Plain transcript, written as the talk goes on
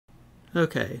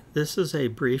Okay, this is a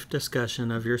brief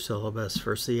discussion of your syllabus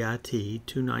for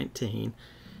CIT219,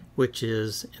 which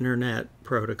is Internet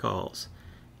Protocols.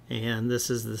 And this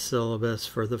is the syllabus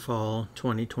for the fall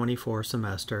 2024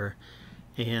 semester,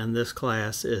 and this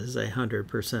class is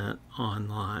 100%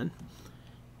 online.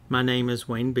 My name is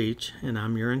Wayne Beach, and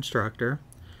I'm your instructor.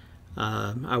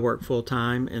 I work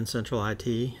full-time in Central IT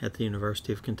at the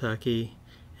University of Kentucky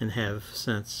and have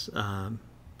since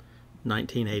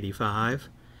 1985.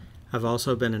 I've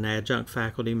also been an adjunct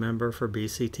faculty member for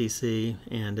BCTC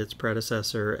and its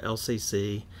predecessor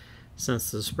LCC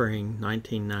since the spring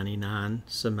 1999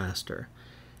 semester.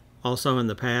 Also in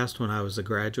the past, when I was a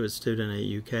graduate student at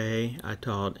UK, I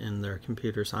taught in their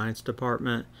computer science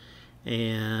department,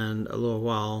 and a little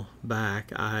while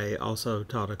back I also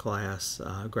taught a class,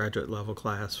 graduate level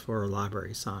class for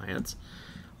library science,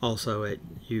 also at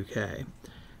UK.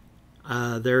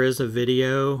 There is a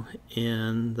video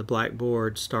in the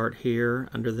Blackboard Start Here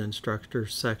under the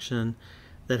Instructors section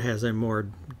that has a more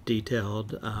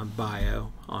detailed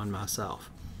bio on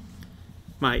myself.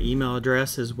 My email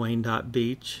address is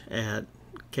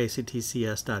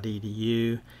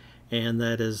wayne.beach@kctcs.edu, and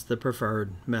that is the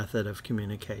preferred method of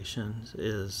communication,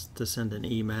 is to send an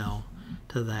email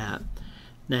to that.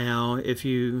 Now, if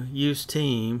you use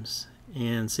Teams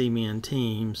and see me in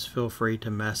Teams, feel free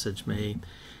to message me.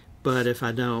 But if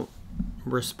I don't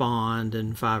respond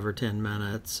in 5 or 10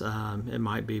 minutes, it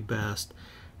might be best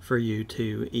for you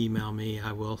to email me.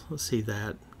 I will see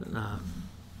that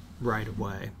right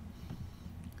away.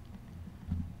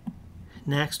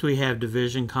 Next, we have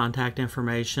division contact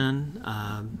information.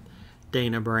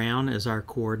 Dana Brown is our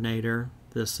coordinator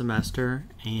this semester,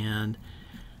 and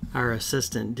our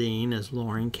assistant dean is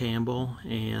Lauren Campbell,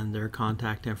 and their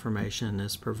contact information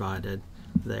is provided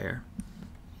there.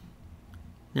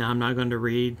 Now, I'm not going to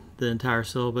read the entire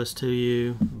syllabus to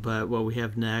you, but what we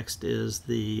have next is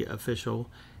the official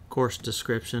course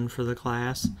description for the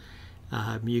class.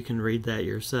 You can read that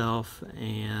yourself,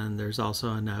 and there's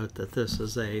also a note that this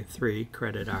is a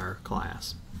 3-credit-hour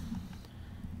class.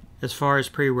 As far as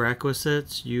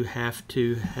prerequisites, you have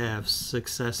to have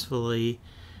successfully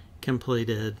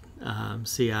completed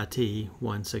CIT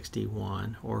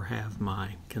 161 or have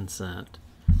my consent.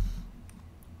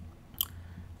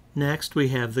 Next, we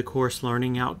have the course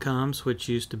learning outcomes, which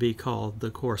used to be called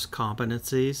the course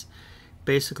competencies.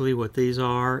 Basically what these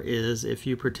are is if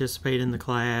you participate in the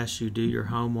class, you do your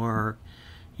homework,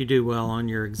 you do well on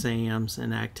your exams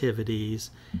and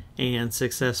activities, and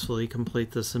successfully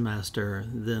complete the semester,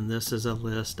 then this is a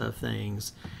list of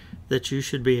things that you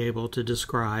should be able to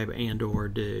describe and or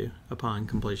do upon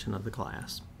completion of the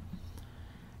class.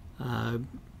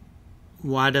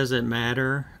 Why does it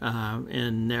matter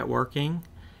in networking?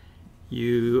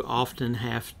 You often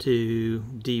have to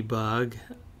debug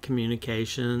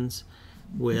communications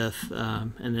with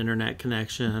an internet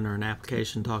connection or an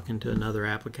application talking to another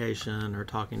application or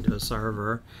talking to a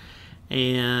server.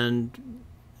 And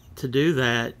to do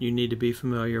that, you need to be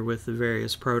familiar with the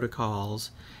various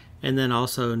protocols, and then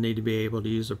also need to be able to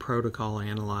use a protocol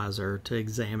analyzer to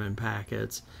examine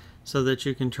packets so that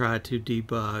you can try to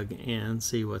debug and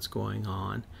see what's going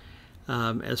on.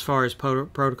 As far as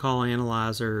protocol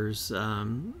analyzers,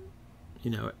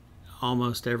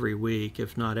 almost every week,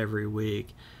 if not every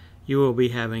week, you will be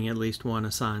having at least one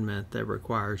assignment that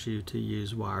requires you to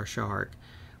use Wireshark,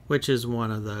 which is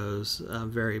one of those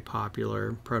very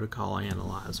popular protocol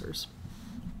analyzers.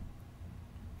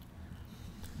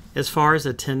 As far as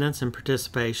attendance and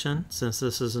participation, since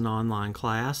this is an online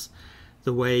class,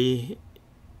 the way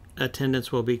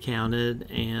attendance will be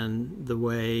counted and the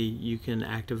way you can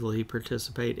actively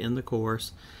participate in the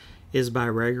course is by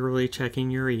regularly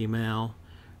checking your email,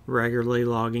 regularly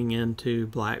logging into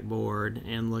Blackboard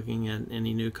and looking at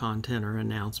any new content or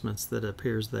announcements that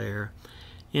appears there,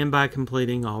 and by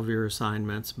completing all of your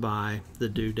assignments by the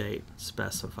due date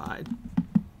specified.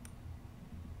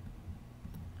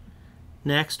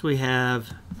 Next, we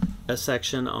have a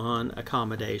section on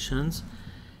accommodations.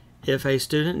 If a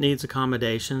student needs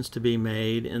accommodations to be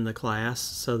made in the class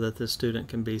so that the student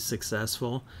can be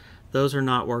successful, those are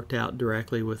not worked out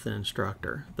directly with the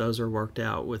instructor. Those are worked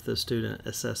out with the Student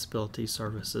Accessibility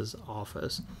Services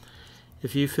Office.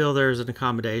 If you feel there's an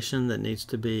accommodation that needs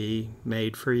to be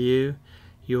made for you,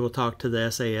 you will talk to the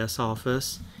SAS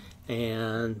office,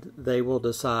 and they will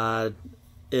decide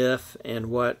if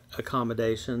and what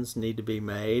accommodations need to be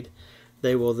made.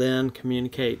 They will then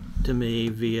communicate to me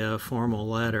via a formal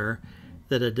letter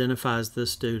that identifies the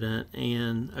student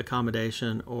and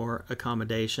accommodation or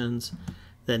accommodations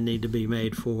that need to be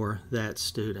made for that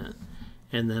student.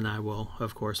 And then I will,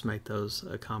 of course, make those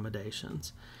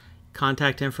accommodations.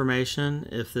 Contact information,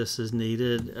 if this is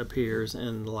needed, appears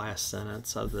in the last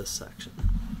sentence of this section.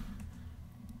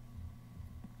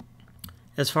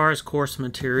 As far as course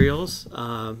materials,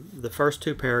 the first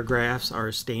two paragraphs are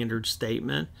a standard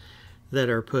statement that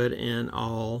are put in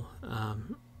all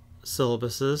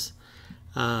syllabuses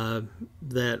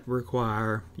that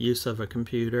require use of a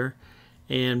computer.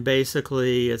 And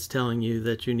basically it's telling you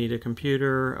that you need a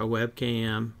computer, a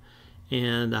webcam,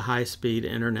 and a high-speed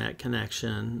internet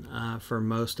connection for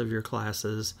most of your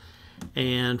classes.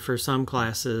 And for some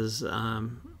classes,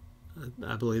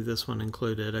 I believe this one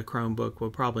included, a Chromebook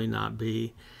will probably not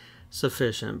be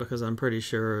sufficient, because I'm pretty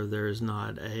sure there's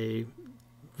not a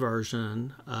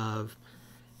version of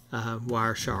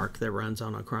Wireshark that runs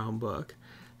on a Chromebook.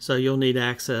 So you'll need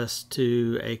access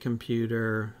to a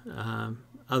computer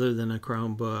other than a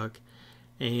Chromebook.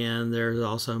 And there's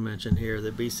also mentioned here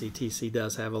that BCTC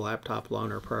does have a laptop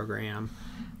loaner program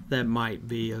that might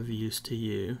be of use to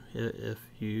you if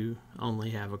you only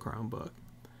have a Chromebook.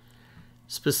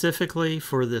 Specifically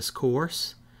for this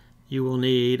course, you will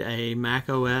need a Mac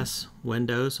OS,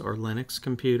 Windows, or Linux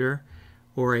computer,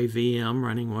 or a VM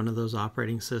running one of those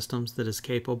operating systems that is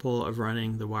capable of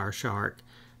running the Wireshark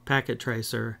packet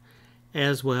tracer,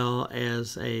 as well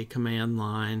as a command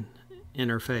line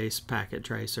interface packet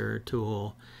tracer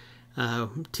tool,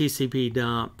 TCP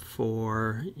dump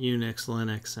for Unix,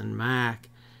 Linux, and Mac,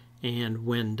 and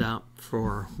WinDump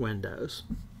for Windows.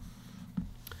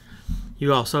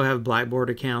 You also have a Blackboard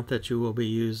account that you will be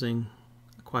using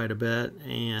quite a bit,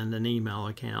 and an email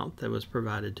account that was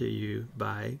provided to you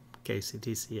by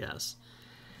KCTCS.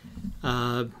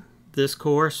 This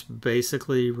course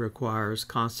basically requires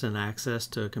constant access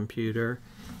to a computer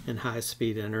and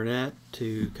high-speed internet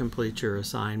to complete your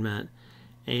assignment,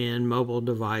 and mobile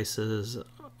devices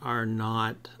are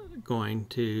not going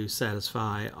to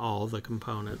satisfy all the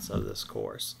components of this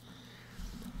course.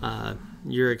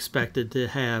 You're expected to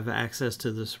have access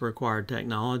to this required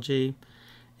technology,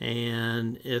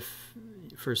 and if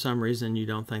for some reason you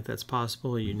don't think that's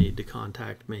possible, you need to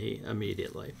contact me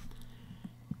immediately.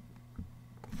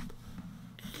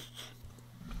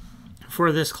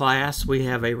 For this class, we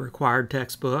have a required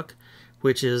textbook,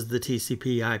 which is the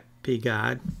TCP/IP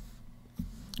guide.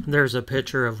 There's a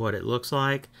picture of what it looks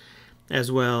like,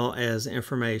 as well as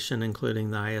information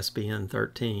including the ISBN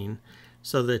 13,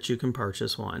 so that you can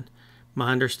purchase one.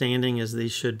 My understanding is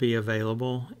these should be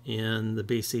available in the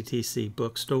BCTC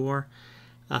bookstore,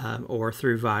 or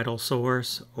through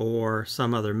VitalSource, or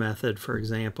some other method. For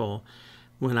example,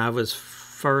 when I was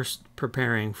first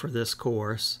preparing for this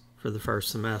course, for the first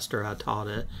semester I taught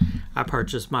it, I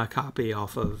purchased my copy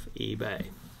off of eBay.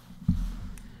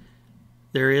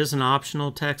 There is an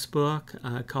optional textbook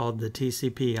called the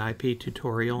TCP/IP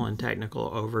Tutorial and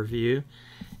Technical Overview.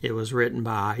 It was written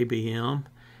by IBM.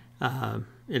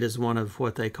 It is one of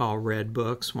what they call red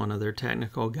books, one of their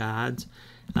technical guides.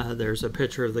 There's a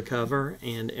picture of the cover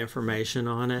and information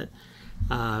on it.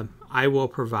 I will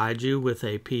provide you with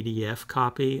a PDF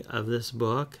copy of this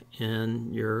book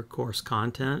in your course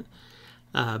content,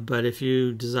 but if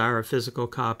you desire a physical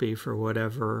copy for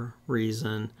whatever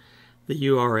reason, the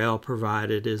URL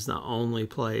provided is the only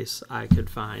place I could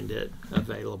find it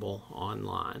available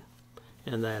online,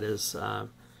 and that is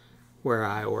where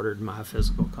I ordered my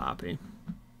physical copy.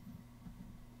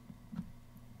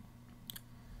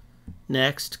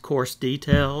 Next, course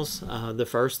details. The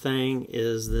first thing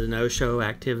is the no-show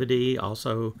activity,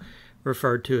 also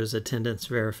referred to as attendance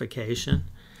verification.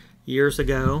 Years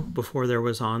ago, before there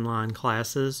was online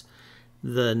classes,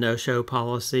 the no-show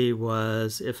policy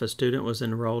was if a student was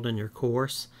enrolled in your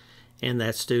course and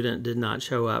that student did not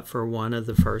show up for one of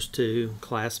the first two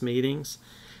class meetings,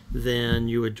 then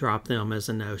you would drop them as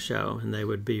a no-show and they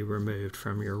would be removed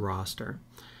from your roster.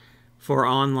 For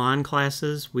online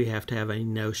classes, we have to have a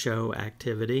no-show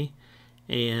activity,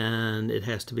 and it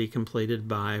has to be completed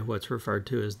by what's referred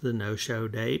to as the no-show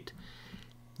date.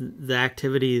 The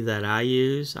activity that I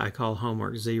use, I call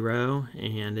Homework 0,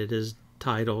 and it is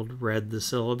titled Read the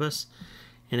Syllabus,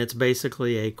 and it's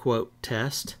basically a quote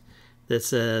test that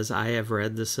says I have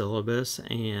read the syllabus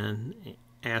and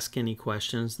ask any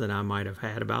questions that I might have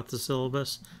had about the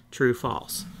syllabus, true,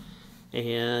 false.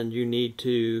 And you need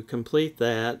to complete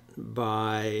that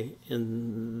by,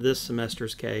 in this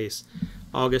semester's case,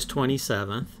 August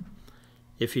 27th.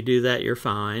 If you do that, you're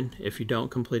fine. If you don't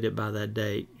complete it by that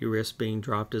date, you risk being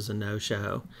dropped as a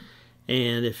no-show.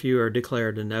 And if you are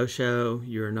declared a no-show,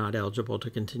 you are not eligible to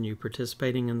continue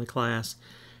participating in the class,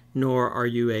 nor are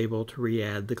you able to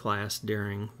re-add the class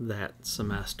during that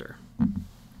semester.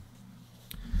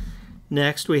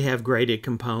 Next, we have graded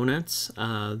components.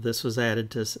 This was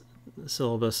added to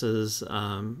Syllabus's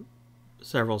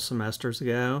several semesters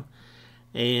ago,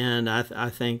 and I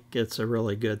think it's a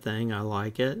really good thing. I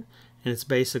like it, and it's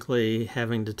basically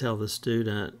having to tell the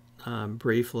student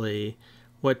briefly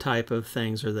what type of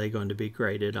things are they going to be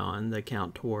graded on that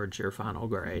count towards your final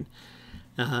grade.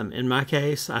 In my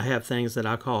case, I have things that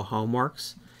I call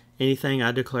homeworks. Anything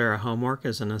I declare a homework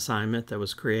is an assignment that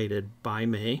was created by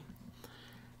me.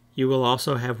 You will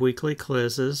also have weekly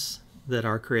quizzes that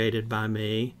are created by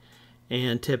me,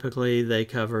 and typically they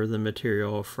cover the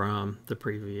material from the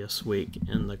previous week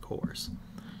in the course.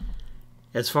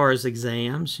 As far as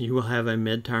exams, you will have a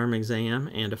midterm exam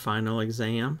and a final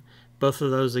exam. Both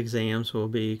of those exams will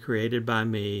be created by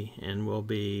me and will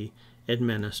be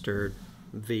administered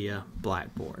via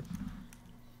Blackboard.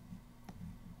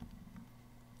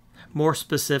 More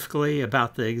specifically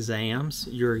about the exams,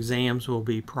 your exams will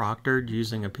be proctored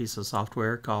using a piece of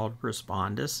software called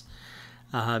Respondus.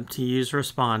 To use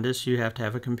Respondus, you have to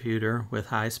have a computer with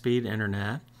high-speed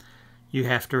internet. You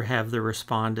have to have the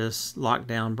Respondus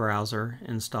lockdown browser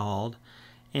installed,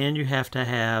 and you have to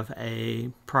have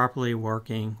a properly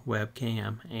working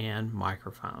webcam and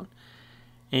microphone.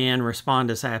 And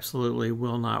Respondus absolutely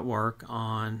will not work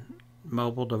on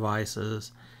mobile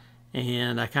devices,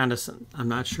 and I'm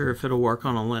not sure if it'll work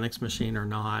on a Linux machine or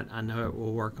not. I know it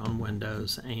will work on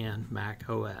Windows and Mac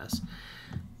OS.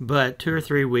 But 2 or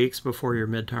 3 weeks before your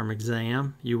midterm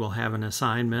exam, you will have an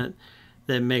assignment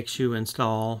that makes you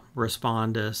install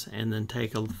Respondus and then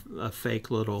take a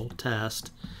fake little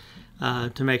test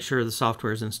to make sure the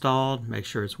software is installed, make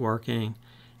sure it's working,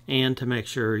 and to make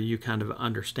sure you kind of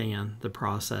understand the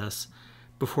process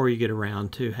before you get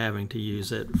around to having to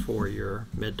use it for your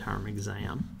midterm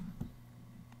exam.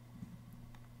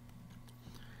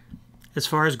 As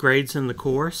far as grades in the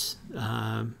course,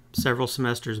 several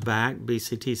semesters back,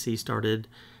 BCTC started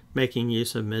making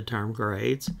use of midterm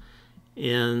grades.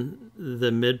 In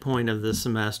the midpoint of the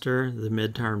semester, the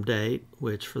midterm date,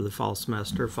 which for the fall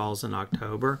semester falls in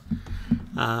October,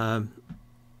 I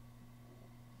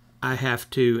have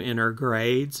to enter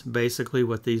grades. Basically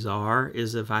what these are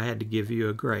is if I had to give you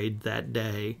a grade that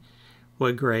day,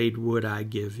 what grade would I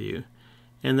give you?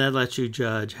 And that lets you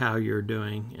judge how you're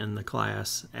doing in the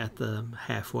class at the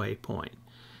halfway point.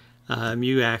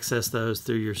 You access those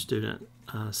through your student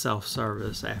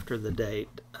self-service after the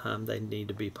date they need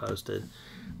to be posted,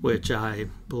 which I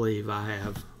believe I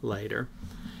have later.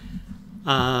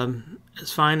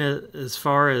 As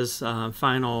far as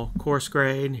final course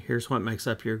grade, here's what makes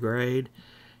up your grade.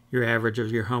 Your average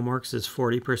of your homeworks is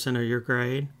 40% of your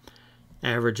grade.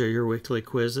 Average of your weekly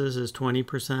quizzes is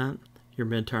 20%. Your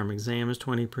midterm exam is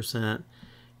 20%.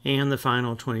 And the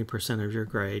final 20% of your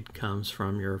grade comes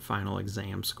from your final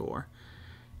exam score.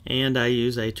 And I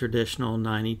use a traditional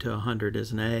 90 to 100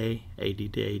 as an A, 80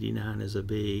 to 89 as a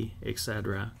B,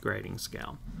 etc. grading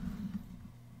scale.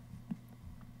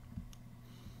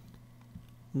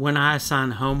 When I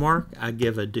assign homework, I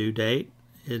give a due date.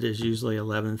 It is usually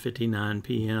 11:59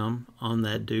 p.m. on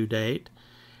that due date.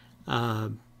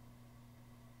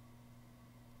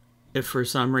 If for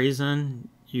some reason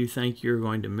you think you're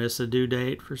going to miss a due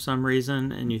date for some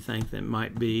reason and you think that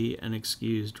might be an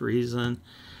excused reason,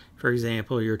 for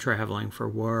example, you're traveling for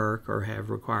work or have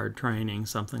required training,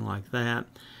 something like that,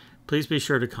 please be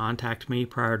sure to contact me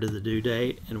prior to the due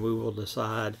date and we will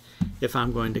decide if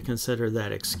I'm going to consider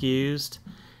that excused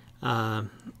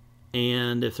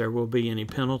and if there will be any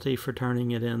penalty for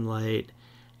turning it in late,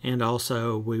 and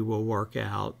also we will work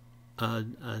out a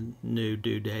new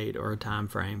due date or a time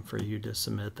frame for you to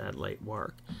submit that late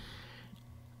work.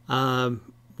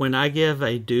 When I give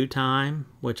a due time,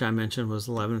 which I mentioned was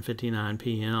 11:59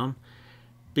 p.m.,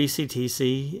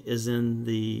 BCTC is in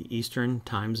the Eastern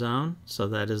time zone, so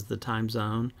that is the time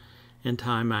zone and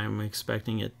time I'm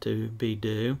expecting it to be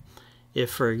due.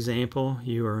 If, for example,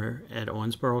 you are at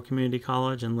Owensboro Community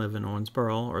College and live in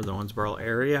Owensboro or the Owensboro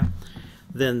area,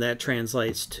 then that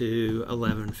translates to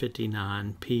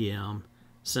 11:59 p.m.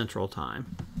 Central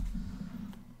Time.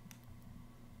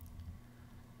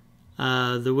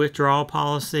 The withdrawal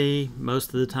policy,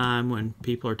 most of the time when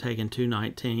people are taking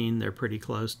 219, they're pretty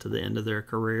close to the end of their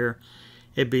career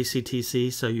at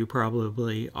BCTC, so you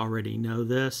probably already know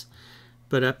this.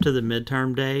 But up to the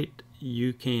midterm date,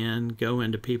 you can go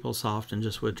into PeopleSoft and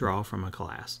just withdraw from a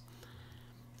class.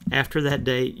 After that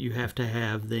date, you have to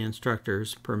have the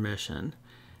instructor's permission.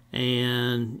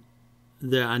 And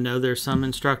I know there's some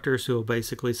instructors who will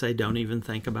basically say, don't even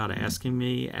think about asking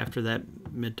me after that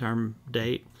midterm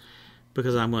date,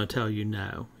 because I'm going to tell you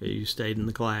no. You stayed in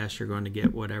the class, you're going to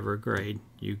get whatever grade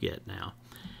you get now.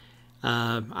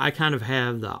 I kind of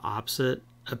have the opposite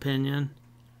opinion.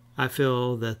 I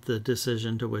feel that the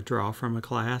decision to withdraw from a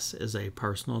class is a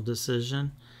personal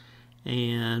decision,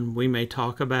 and we may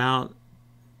talk about,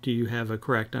 do you have a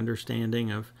correct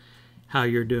understanding of how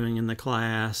you're doing in the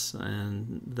class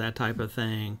and that type of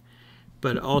thing.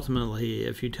 But ultimately,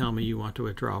 if you tell me you want to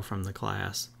withdraw from the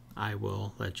class, I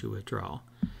will let you withdraw.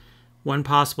 One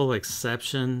possible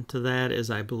exception to that is,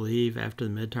 I believe, after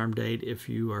the midterm date, if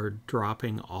you are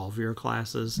dropping all of your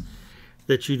classes,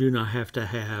 that you do not have to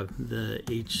have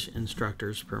each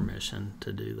instructor's permission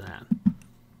to do that.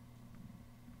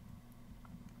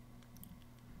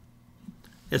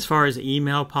 As far as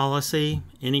email policy,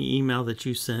 any email that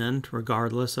you send,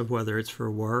 regardless of whether it's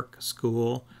for work,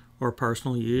 school, or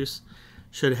personal use,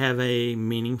 should have a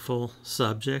meaningful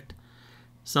subject.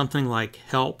 Something like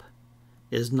help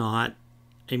is not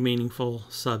a meaningful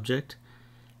subject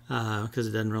because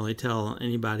it doesn't really tell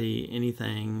anybody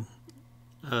anything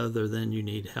other than you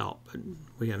need help, but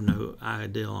we have no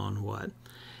idea on what.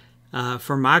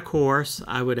 For my course,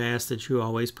 I would ask that you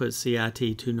always put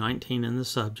CIT219 in the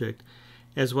subject,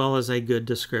 as well as a good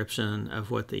description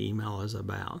of what the email is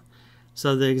about.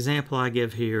 So the example I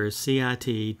give here is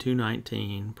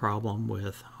CIT219, problem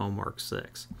with homework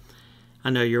 6. I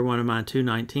know you're one of my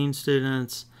 219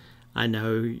 students. I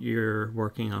know you're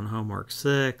working on homework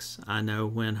 6. I know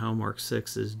when homework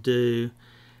 6 is due,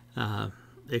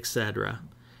 etc.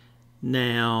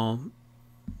 Now,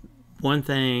 one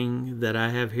thing that I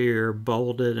have here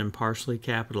bolded and partially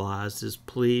capitalized is,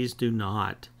 please do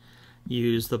not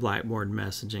use the Blackboard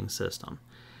messaging system.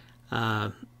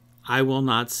 I will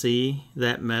not see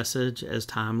that message as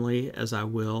timely as I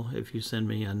will if you send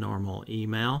me a normal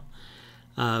email.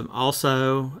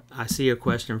 Also, I see a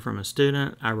question from a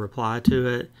student, I reply to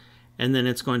it, and then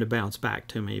it's going to bounce back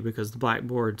to me because the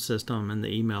Blackboard system and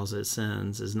the emails it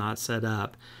sends is not set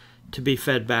up to be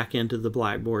fed back into the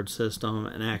Blackboard system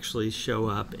and actually show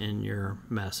up in your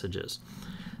messages.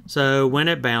 So when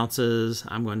it bounces,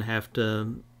 I'm going to have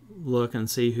to look and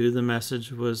see who the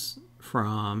message was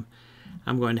from.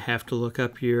 I'm going to have to look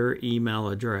up your email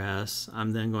address.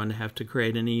 I'm then going to have to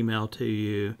create an email to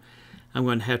you. I'm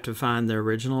going to have to find the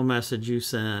original message you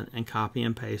sent and copy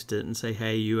and paste it and say,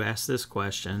 hey, you asked this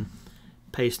question,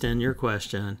 paste in your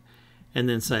question, and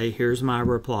then say, here's my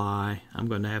reply. I'm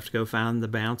going to have to go find the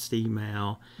bounced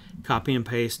email, copy and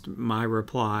paste my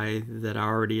reply that I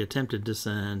already attempted to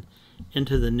send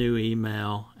into the new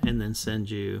email, and then send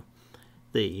you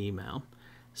the email.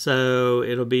 So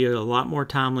it'll be a lot more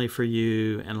timely for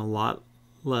you and a lot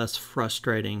less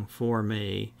frustrating for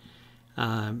me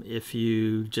if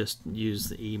you just use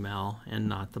the email and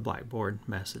not the Blackboard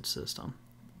message system.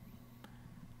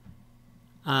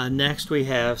 Next, we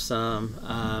have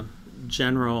some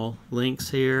general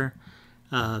links here,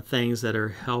 things that are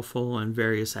helpful in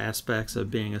various aspects of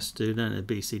being a student at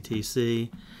BCTC.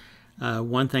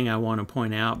 One thing I want to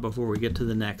point out before we get to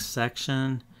the next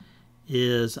section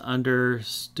is under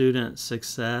student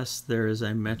success, there is a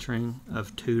mentoring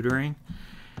of tutoring.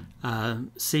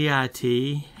 CIT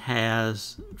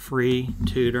has free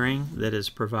tutoring that is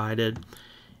provided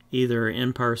either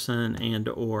in person and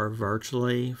or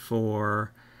virtually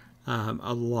for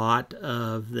a lot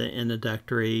of the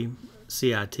introductory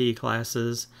CIT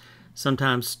classes.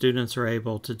 Sometimes students are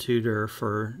able to tutor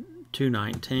for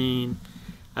 219.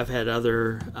 I've had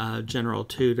other general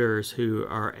tutors who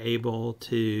are able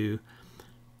to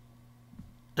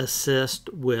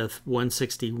assist with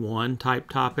 161 type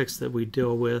topics that we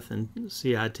deal with in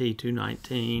CIT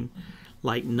 219,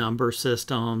 like number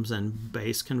systems and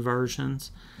base conversions.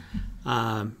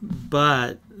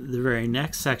 But the very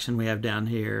next section we have down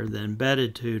here, the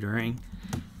embedded tutoring,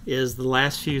 is the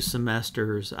last few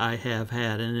semesters I have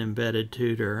had an embedded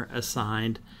tutor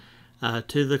assigned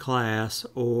to the class,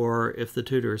 or if the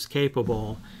tutor is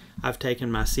capable, I've taken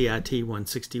my CIT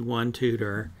 161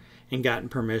 tutor and gotten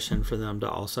permission for them to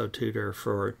also tutor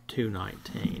for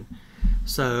 219.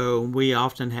 So we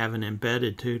often have an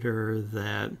embedded tutor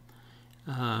that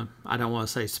I don't want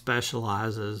to say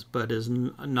specializes, but is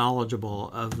knowledgeable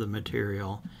of the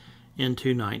material in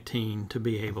 219 to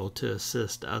be able to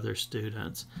assist other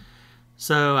students.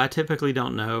 So I typically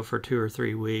don't know for 2 or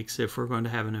 3 weeks if we're going to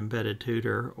have an embedded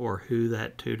tutor or who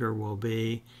that tutor will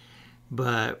be.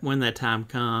 But when that time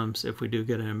comes, if we do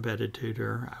get an embedded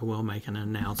tutor, I will make an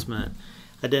announcement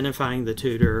identifying the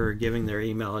tutor, giving their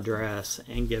email address,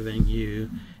 and giving you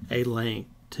a link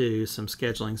to some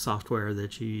scheduling software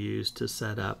that you use to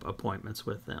set up appointments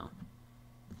with them.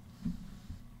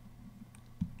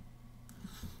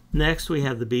 Next, we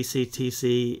have the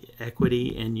BCTC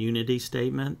Equity and Unity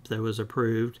Statement that was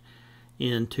approved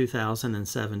in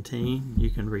 2017. You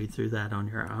can read through that on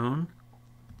your own.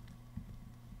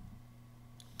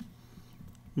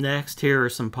 Next, here are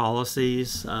some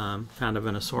policies, kind of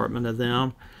an assortment of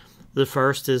them. The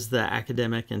first is the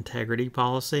academic integrity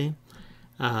policy.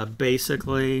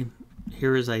 Basically,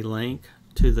 here is a link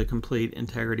to the complete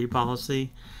integrity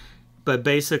policy. But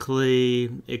basically,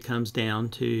 it comes down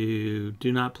to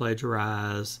do not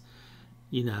plagiarize,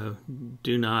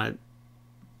 do not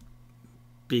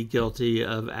be guilty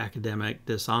of academic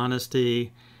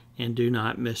dishonesty, and do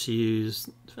not misuse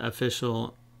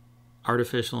artificial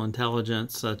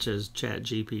intelligence such as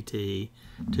ChatGPT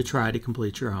to try to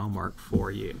complete your homework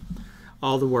for you.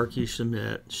 All the work you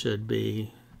submit should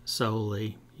be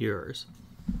solely yours.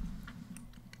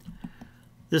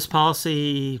 This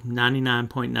policy,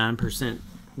 99.9%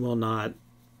 will not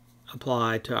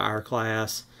apply to our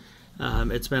class.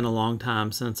 It's been a long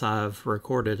time since I've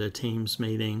recorded a Teams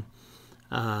meeting,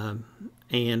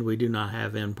 and we do not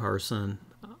have in-person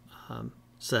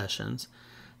sessions.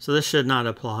 So this should not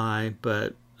apply,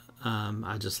 but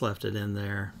I just left it in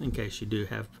there in case you do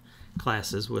have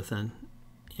classes with an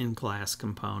in-class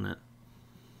component.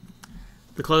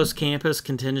 The closed campus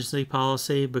contingency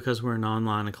policy, because we're an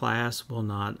online class, will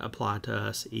not apply to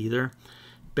us either.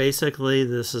 Basically,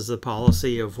 this is the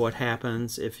policy of what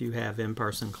happens if you have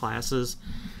in-person classes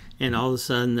and all of a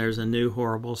sudden there's a new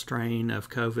horrible strain of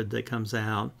COVID that comes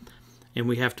out and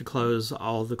we have to close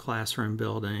all the classroom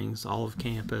buildings, all of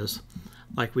campus,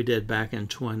 like we did back in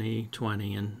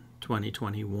 2020 and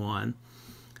 2021.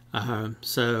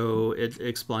 So it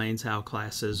explains how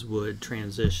classes would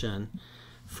transition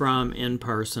from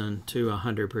in-person to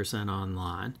 100%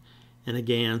 online. And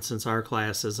again, since our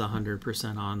class is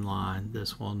 100% online,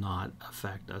 this will not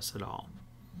affect us at all.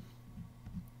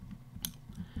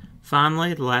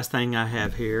 Finally, the last thing I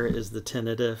have here is the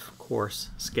tentative course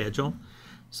schedule.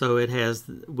 So it has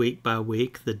week by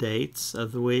week the dates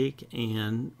of the week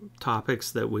and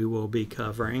topics that we will be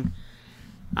covering.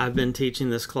 I've been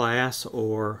teaching this class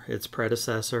or its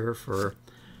predecessor for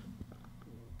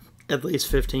at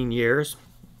least 15 years.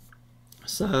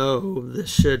 So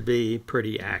this should be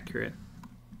pretty accurate.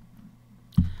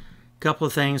 A couple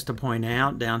of things to point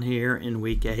out down here in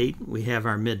week 8, we have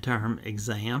our midterm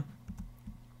exam.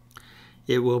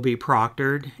 It will be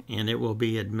proctored and it will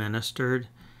be administered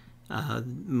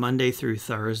Monday through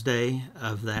Thursday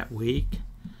of that week.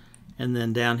 And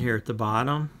then down here at the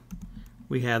bottom,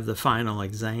 we have the final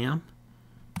exam.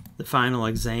 The final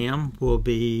exam will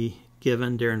be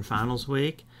given during finals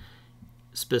week.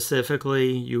 Specifically,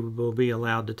 you will be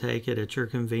allowed to take it at your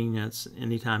convenience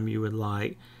anytime you would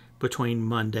like between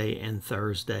Monday and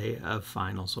Thursday of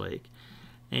finals week.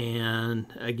 And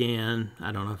again,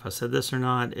 I don't know if I said this or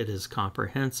not, it is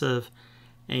comprehensive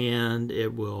and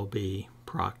it will be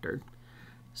proctored.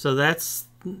 So that's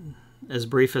as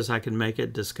brief as I can make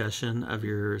it discussion of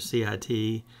your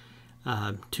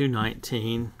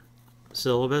CIT219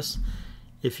 syllabus.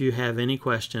 If you have any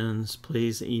questions,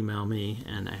 please email me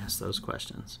and ask those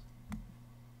questions.